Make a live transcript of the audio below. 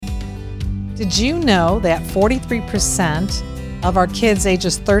Did you know that 43% of our kids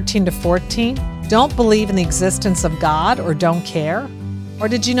ages 13 to 14 don't believe in the existence of God or don't care? Or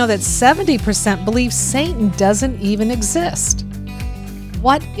did you know that 70% believe Satan doesn't even exist?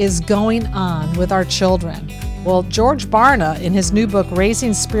 What is going on with our children? Well, George Barna, in his new book,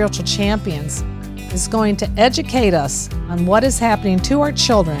 Raising Spiritual Champions, is going to educate us on what is happening to our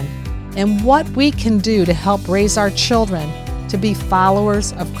children and what we can do to help raise our children to be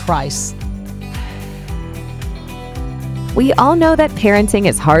followers of Christ. We all know that parenting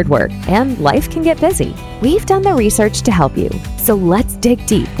is hard work and life can get busy. We've done the research to help you. So let's dig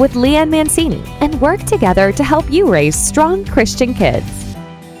deep with Leanne Mancini and work together to help you raise strong Christian kids.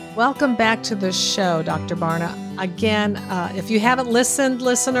 Welcome back to the show, Dr. Barna. Again, if you haven't listened,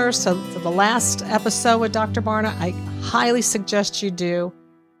 listeners, to the last episode with Dr. Barna, I highly suggest you do.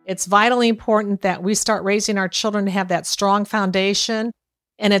 It's vitally important that we start raising our children to have that strong foundation.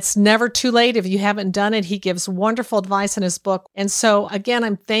 And it's never too late if you haven't done it. He gives wonderful advice in his book. And so, again,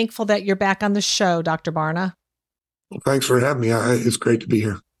 I'm thankful that you're back on the show, Dr. Barna. Well, thanks for having me. It's great to be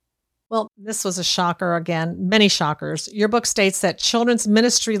here. Well, this was a shocker again, many shockers. Your book states that children's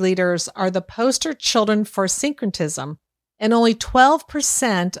ministry leaders are the poster children for syncretism, and only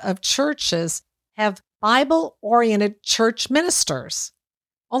 12% of churches have Bible-oriented church ministers.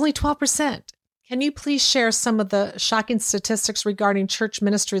 Only 12%. Can you please share some of the shocking statistics regarding church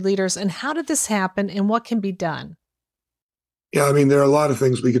ministry leaders, and how did this happen and what can be done? Yeah, I mean, there are a lot of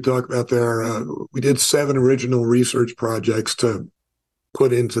things we could talk about there. We did 7 original research projects to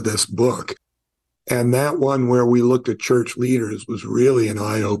put into this book. And that one where we looked at church leaders was really an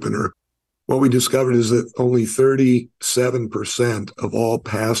eye-opener. What we discovered is that only 37% of all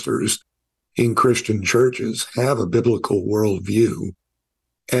pastors in Christian churches have a biblical worldview.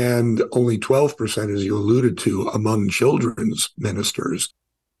 And only 12%, as you alluded to, among children's ministers.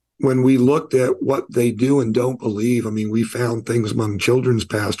 When we looked at what they do and don't believe, I mean, we found things among children's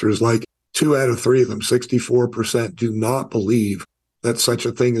pastors like 2 out of 3 of them, 64%, do not believe that such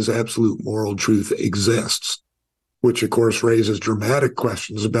a thing as absolute moral truth exists, which, of course, raises dramatic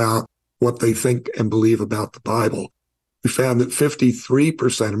questions about what they think and believe about the Bible. We found that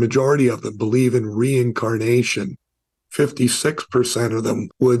 53%, a majority of them, believe in reincarnation. 56% of them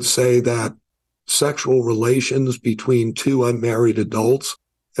would say that sexual relations between 2 unmarried adults,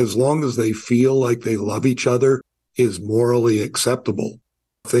 as long as they feel like they love each other, is morally acceptable.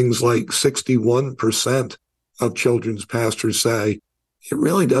 Things like 61% of children's pastors say, it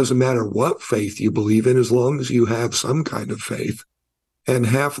really doesn't matter what faith you believe in as long as you have some kind of faith. And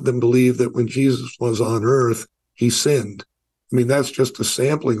half of them believe that when Jesus was on earth, he sinned. I mean, that's just a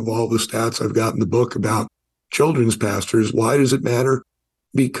sampling of all the stats I've got in the book about children's pastors. Why does it matter?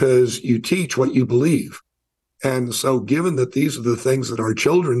 Because you teach what you believe. And so given that these are the things that our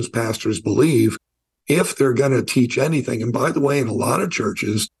children's pastors believe, if they're going to teach anything, and by the way, in a lot of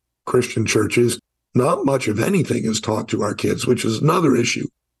churches, Christian churches, not much of anything is taught to our kids, which is another issue.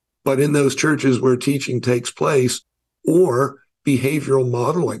 But in those churches where teaching takes place or behavioral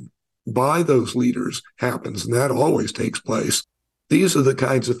modeling by those leaders happens, and that always takes place, these are the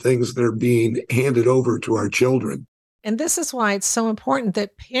kinds of things that are being handed over to our children. And this is why it's so important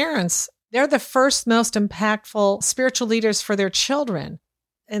that parents, they're the first most impactful spiritual leaders for their children.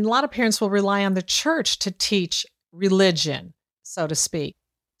 And a lot of parents will rely on the church to teach religion, so to speak.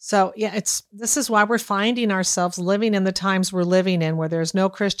 So yeah, this is why we're finding ourselves living in the times we're living in, where there's no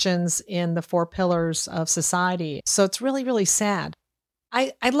Christians in the 4 pillars of society. So it's really, really sad.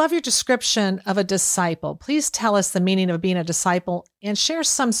 I love your description of a disciple. Please tell us the meaning of being a disciple and share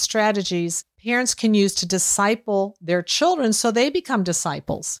some strategies parents can use to disciple their children so they become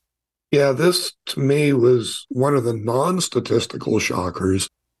disciples. Yeah, this to me was one of the non-statistical shockers.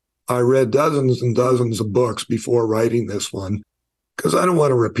 I read dozens and dozens of books before writing this one because I don't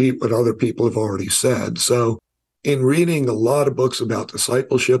want to repeat what other people have already said. So in reading a lot of books about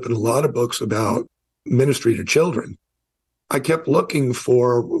discipleship and a lot of books about ministry to children, I kept looking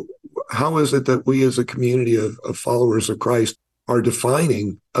for how is it that we as a community of followers of Christ are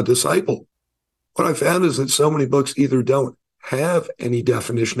defining a disciple. What I found is that so many books either don't have any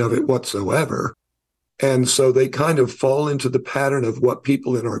definition of it whatsoever, and so they kind of fall into the pattern of what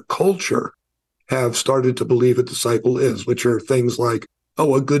people in our culture have started to believe a disciple is, which are things like,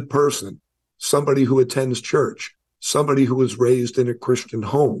 oh, a good person, somebody who attends church, somebody who was raised in a Christian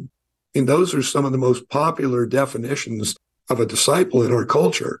home. And those are some of the most popular definitions of a disciple in our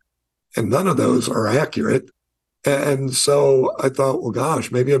culture, and none of those are accurate. And so I thought, well,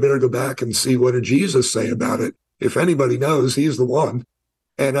 gosh, maybe I better go back and see what did Jesus say about it. If anybody knows, he's the one.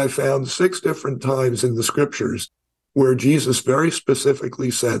 And I found 6 different times in the scriptures where Jesus very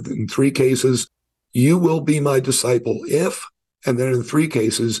specifically said in 3 cases, you will be my disciple if, and then in 3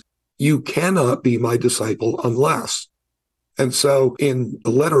 cases, you cannot be my disciple unless. And so in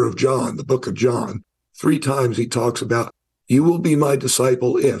the letter of John, the book of John, 3 times he talks about, you will be my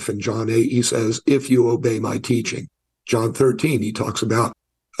disciple if. In John 8, he says, if you obey my teaching. John 13, he talks about,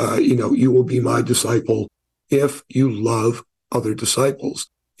 you will be my disciple if you love other disciples.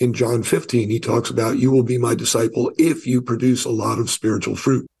 In John 15, he talks about, you will be my disciple if you produce a lot of spiritual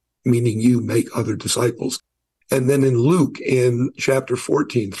fruit, meaning you make other disciples. And then in Luke, in chapter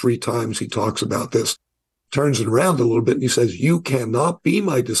 14, 3 times he talks about this, turns it around a little bit, and he says, you cannot be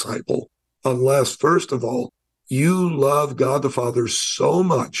my disciple unless, first of all, you love God the Father so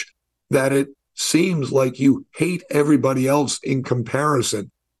much that it seems like you hate everybody else in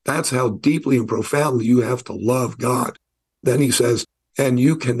comparison. That's how deeply and profoundly you have to love God. Then he says, and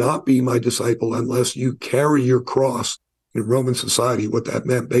you cannot be my disciple unless you carry your cross. In Roman society, what that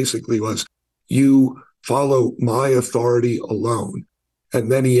meant basically was you follow my authority alone.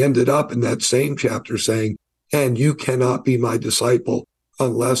 And then he ended up in that same chapter saying, and you cannot be my disciple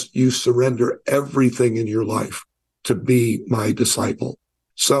unless you surrender everything in your life to be my disciple.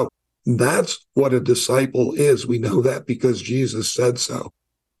 So that's what a disciple is. We know that because Jesus said so.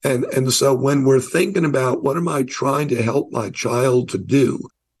 And so when we're thinking about what am I trying to help my child to do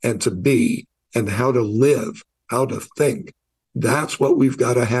and to be and how to live, how to think, that's what we've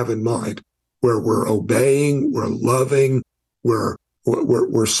got to have in mind, where we're obeying, we're loving, we're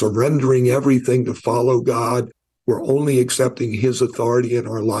surrendering everything to follow God. We're only accepting his authority in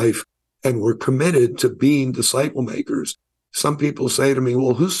our life, and we're committed to being disciple makers. Some people say to me,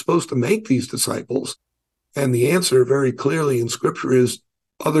 well, who's supposed to make these disciples? And the answer very clearly in Scripture is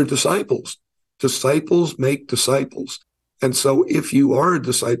other disciples. Disciples make disciples. And so if you are a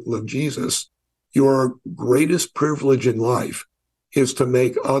disciple of Jesus, your greatest privilege in life is to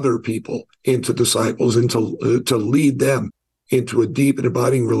make other people into disciples and to lead them into a deep and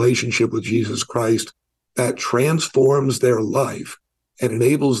abiding relationship with Jesus Christ that transforms their life and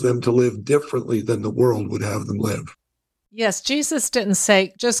enables them to live differently than the world would have them live. Yes, Jesus didn't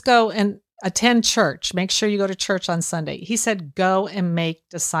say, just go and attend church. Make sure you go to church on Sunday. He said, go and make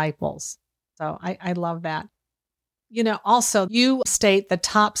disciples. So I love that. Also, you state the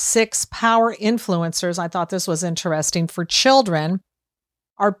top 6 power influencers. I thought this was interesting for children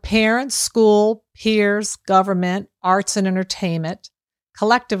are parents, school, peers, government, arts, and entertainment.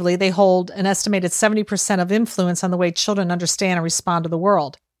 Collectively, they hold an estimated 70% of influence on the way children understand and respond to the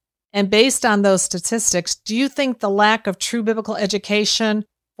world. And based on those statistics, do you think the lack of true biblical education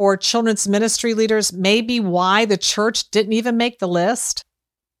for children's ministry leaders may be why the church didn't even make the list?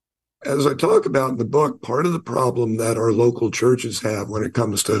 As I talk about in the book, part of the problem that our local churches have when it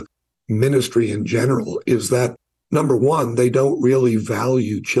comes to ministry in general is that, number one, they don't really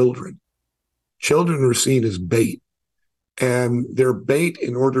value children. Children are seen as bait, and they're bait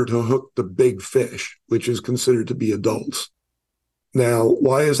in order to hook the big fish, which is considered to be adults. Now,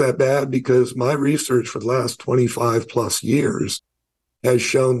 why is that bad? Because my research for the last 25 plus years has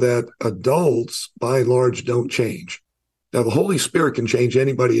shown that adults, by and large, don't change. Now, the Holy Spirit can change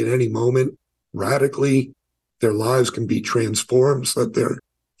anybody at any moment radically. Their lives can be transformed so that they're,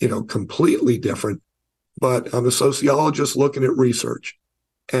 completely different. But I'm a sociologist looking at research.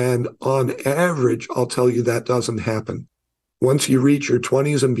 And on average, I'll tell you that doesn't happen. Once you reach your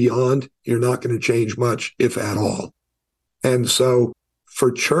 20s and beyond, you're not going to change much, if at all. And so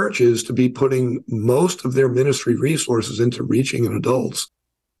for churches to be putting most of their ministry resources into reaching adults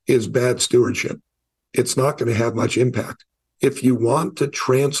is bad stewardship. It's not going to have much impact. If you want to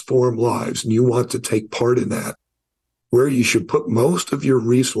transform lives and you want to take part in that, where you should put most of your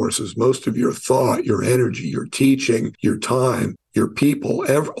resources, most of your thought, your energy, your teaching, your time, your people,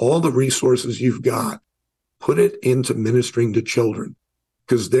 all the resources you've got, put it into ministering to children,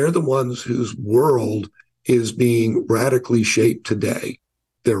 because they're the ones whose world is being radically shaped today.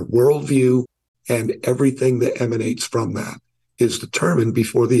 Their worldview and everything that emanates from that is determined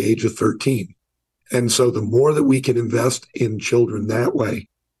before the age of 13. And so the more that we can invest in children that way,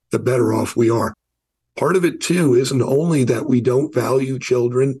 the better off we are. Part of it, too, isn't only that we don't value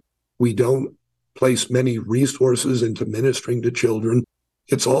children, we don't place many resources into ministering to children.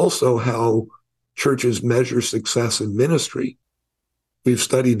 It's also how churches measure success in ministry. We've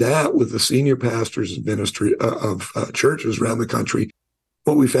studied that with the senior pastors of ministry of churches around the country.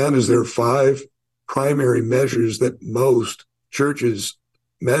 What we found is there are 5 primary measures that most churches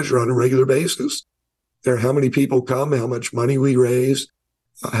measure on a regular basis. They're how many people come, how much money we raise,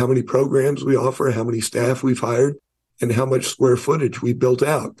 how many programs we offer, how many staff we've hired, and how much square footage we built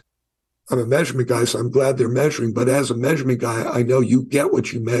out. I'm a measurement guy, so I'm glad they're measuring. But as a measurement guy, I know you get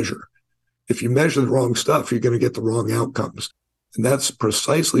what you measure. If you measure the wrong stuff, you're going to get the wrong outcomes. And that's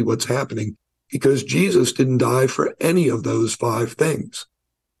precisely what's happening, because Jesus didn't die for any of those 5 things.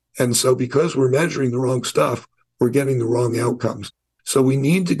 And so because we're measuring the wrong stuff, we're getting the wrong outcomes. So we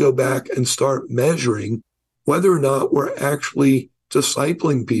need to go back and start measuring whether or not we're actually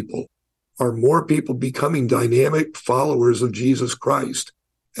discipling people. Are more people becoming dynamic followers of Jesus Christ?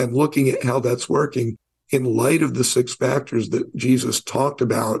 And looking at how that's working in light of the 6 factors that Jesus talked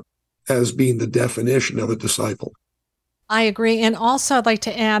about as being the definition of a disciple. I agree. And also I'd like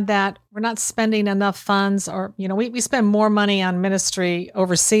to add that we're not spending enough funds, or, we spend more money on ministry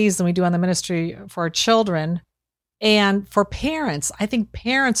overseas than we do on the ministry for our children. And for parents, I think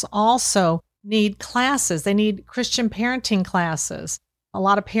parents also need classes. They need Christian parenting classes. A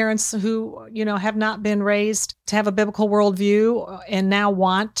lot of parents who, have not been raised to have a biblical worldview and now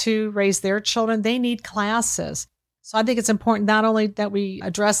want to raise their children, they need classes. So I think it's important not only that we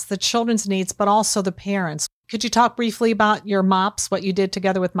address the children's needs, but also the parents. Could you talk briefly about your MOPS, what you did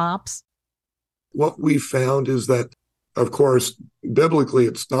together with MOPS? What we found is that, of course, biblically,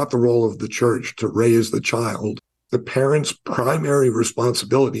 it's not the role of the church to raise the child. The parent's primary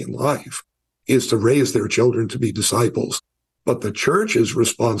responsibility in life is to raise their children to be disciples. But the church's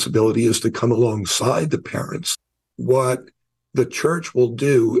responsibility is to come alongside the parents. What the church will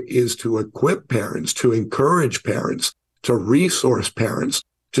do is to equip parents, to encourage parents, to resource parents,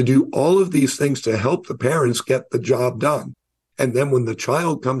 to do all of these things to help the parents get the job done. And then when the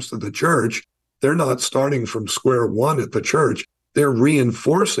child comes to the church, they're not starting from square one at the church. They're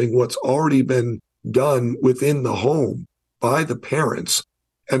reinforcing what's already been done within the home by the parents.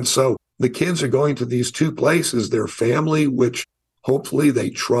 And so the kids are going to these 2 places, their family, which hopefully they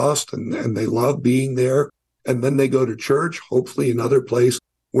trust and they love being there. And then they go to church, hopefully another place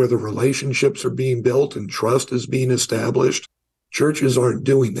where the relationships are being built and trust is being established. Churches aren't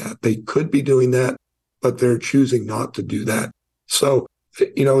doing that. They could be doing that, but they're choosing not to do that. So,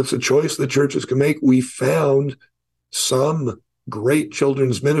 it's a choice that churches can make. We found some great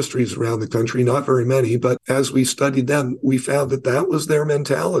children's ministries around the country, not very many, but as we studied them, we found that was their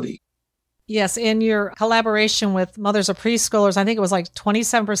mentality. Yes, in your collaboration with Mothers of Preschoolers, I think it was like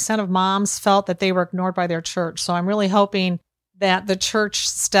 27% of moms felt that they were ignored by their church. So I'm really hoping that the church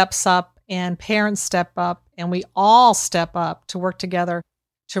steps up and parents step up and we all step up to work together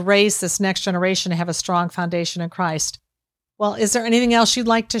to raise this next generation to have a strong foundation in Christ. Well, is there anything else you'd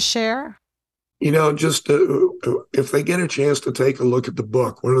like to share? Just if they get a chance to take a look at the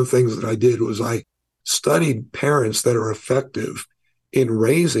book, one of the things that I did was I studied parents that are effective in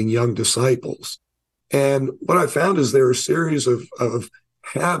raising young disciples. And what I found is there are a series of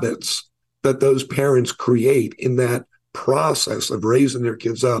habits that those parents create in that process of raising their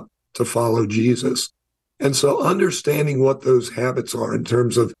kids up to follow Jesus. And so understanding what those habits are in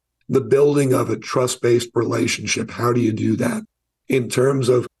terms of the building of a trust-based relationship, how do you do that? In terms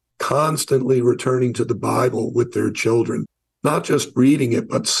of constantly returning to the Bible with their children, not just reading it,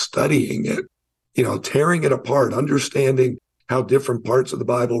 but studying it, tearing it apart, understanding how different parts of the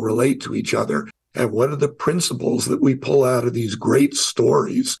Bible relate to each other, and what are the principles that we pull out of these great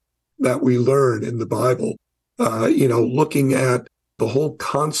stories that we learn in the Bible. Looking at the whole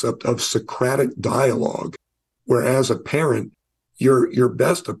concept of Socratic dialogue, where as a parent, your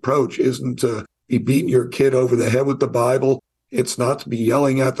best approach isn't to be beating your kid over the head with the Bible. It's not to be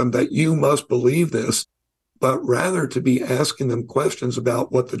yelling at them that you must believe this, but rather to be asking them questions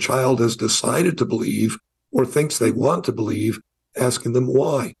about what the child has decided to believe or thinks they want to believe, asking them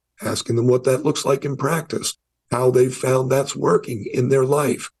why, asking them what that looks like in practice, how they've found that's working in their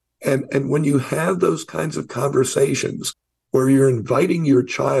life. And when you have those kinds of conversations where you're inviting your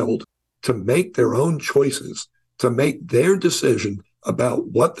child to make their own choices, to make their decision about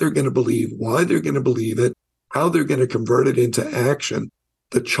what they're going to believe, why they're going to believe it, how they're going to convert it into action,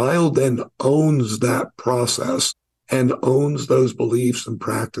 the child then owns that process and owns those beliefs and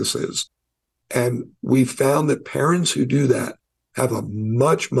practices. And we found that parents who do that have a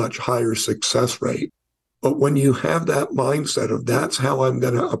much, much higher success rate. But when you have that mindset of that's how I'm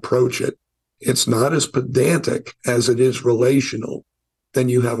going to approach it, it's not as pedantic as it is relational, then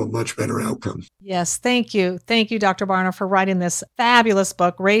you have a much better outcome. Yes, thank you. Thank you, Dr. Barna, for writing this fabulous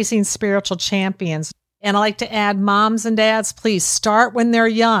book, Raising Spiritual Champions. And I'd like to add, moms and dads, please start when they're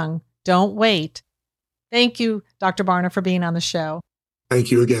young. Don't wait. Thank you, Dr. Barna, for being on the show.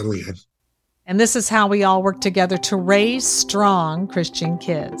 Thank you again, Leanne. And this is how we all work together to raise strong Christian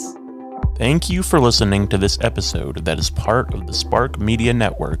kids. Thank you for listening to this episode that is part of the Spark Media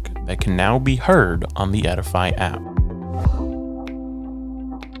Network that can now be heard on the Edify app.